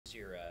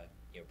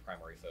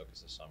primary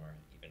focus this summer,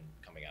 even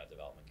coming out of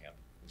development camp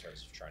in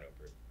terms of trying to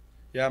improve?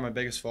 Yeah, my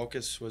biggest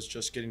focus was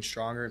just getting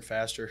stronger and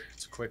faster.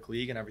 It's a quick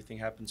league and everything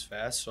happens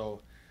fast,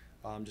 so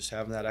just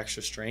having that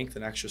extra strength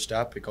and extra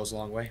step, it goes a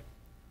long way.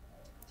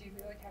 Do you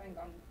feel like having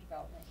gone to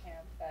development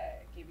camp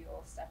that gave you a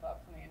little step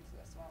up coming into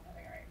this one,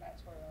 having already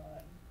met Torah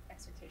and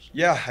expectations?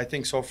 Yeah, I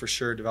think so for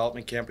sure.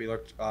 Development camp, we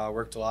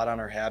worked a lot on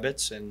our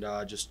habits and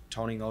just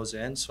toning those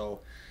in. So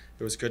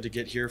it was good to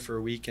get here for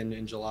a week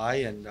in July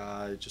and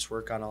just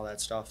work on all that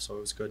stuff. So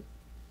it was good.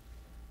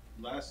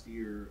 Last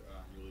year,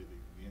 really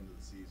the end of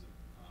the season,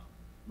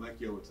 Mike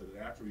Yowitz said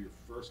that after your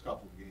first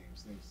couple of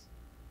games, things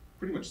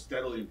pretty much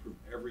steadily improved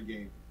every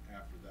game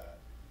after that.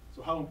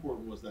 So how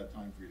important was that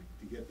time for you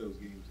to get those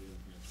games in,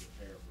 to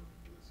prepare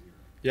for this year?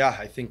 Yeah,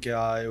 I think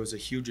it was a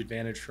huge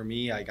advantage for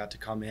me. I got to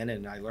come in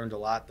and I learned a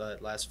lot the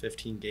last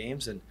 15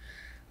 games, and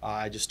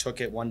I just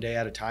took it one day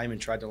at a time and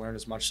tried to learn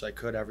as much as I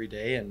could every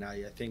day. And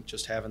I think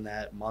just having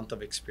that month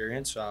of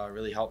experience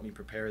really helped me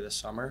prepare this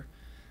summer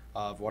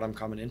of what I'm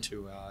coming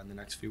into in the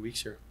next few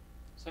weeks here.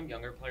 Some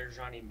younger players,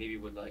 Ronnie, maybe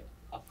would like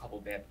a couple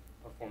bad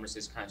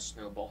performances kind of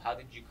snowball. How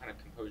did you kind of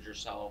compose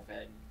yourself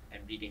and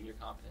regain your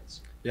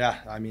confidence? Yeah,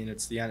 I mean,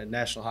 it's the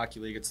National Hockey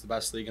League. It's the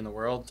best league in the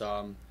world.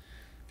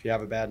 If you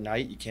have a bad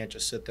night, you can't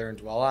just sit there and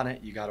dwell on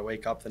it. You got to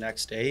wake up the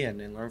next day and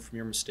learn from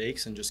your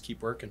mistakes and just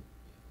keep working.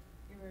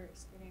 You were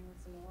skating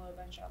with Zamula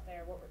bench out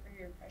there. What were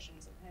your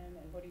impressions of him,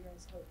 and what do you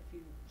guys hope if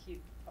you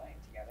keep playing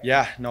together?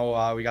 Yeah,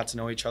 no, we got to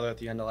know each other at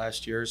the end of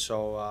last year,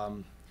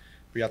 so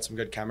we got some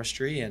good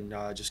chemistry and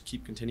just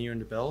keep continuing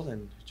to build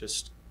and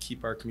just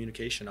keep our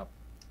communication up.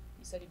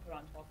 You said he put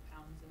on 12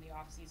 pounds in the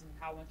offseason.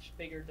 How much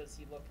bigger does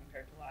he look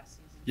compared to last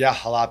season? Yeah,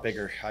 a lot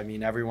bigger. I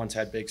mean, everyone's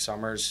had big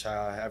summers.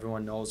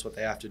 Everyone knows what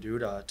they have to do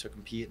to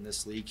compete in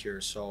this league here.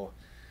 So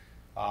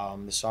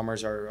the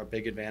summers are a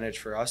big advantage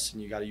for us,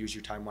 and you got to use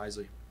your time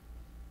wisely.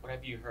 What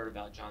have you heard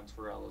about John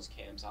Torello's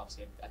camps?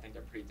 Obviously, I think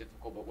they're pretty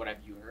difficult, but what have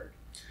you heard?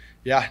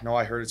 Yeah, no,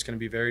 I heard it's going to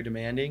be very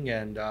demanding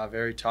and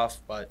very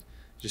tough, but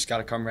you just got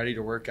to come ready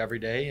to work every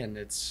day, and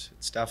it's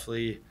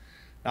definitely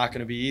not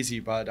going to be easy,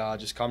 but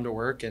just come to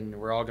work, and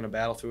we're all going to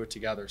battle through it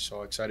together.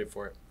 So excited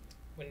for it.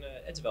 When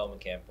at development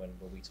camp, when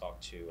we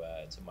talked to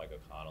Mike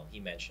O'Connell, he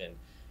mentioned,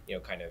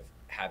 kind of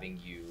having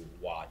you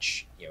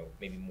watch,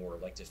 maybe more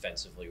like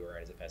defensively, or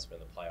as a defenseman in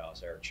the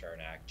playoffs, Eric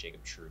Chernak,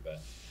 Jacob Trouba.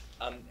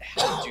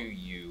 How do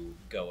you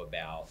go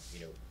about,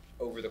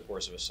 over the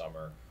course of a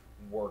summer,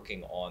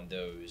 working on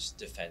those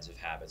defensive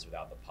habits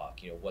without the puck?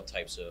 What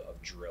types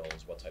of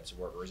drills, what types of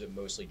work, or is it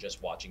mostly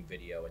just watching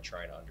video and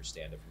trying to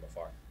understand it from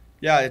afar?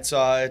 Yeah,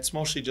 it's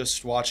mostly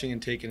just watching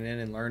and taking it in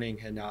and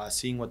learning and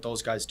seeing what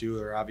those guys do.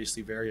 They're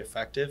obviously very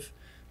effective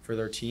for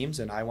their teams,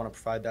 and I want to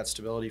provide that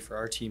stability for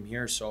our team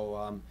here.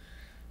 So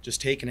just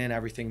taking in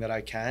everything that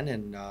I can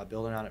and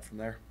building on it from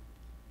there.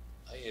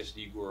 I asked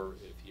Igor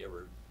if he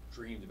ever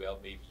dreamed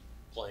about maybe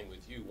playing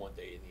with you one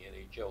day in the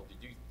NHL.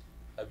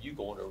 Have you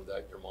gone over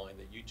that in your mind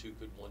that you two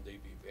could one day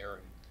be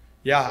pairing?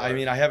 Yeah, I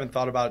mean, I haven't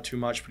thought about it too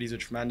much, but he's a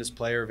tremendous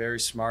player, very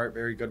smart,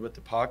 very good with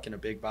the puck, and a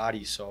big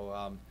body.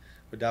 So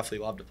would definitely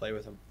love to play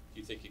with him. Do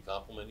you think you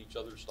complement each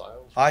other's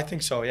styles? I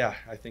think so, yeah.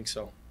 I think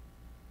so.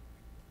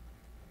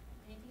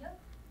 Anything else?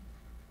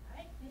 All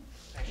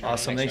right.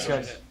 Awesome. Thanks,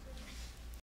 guys.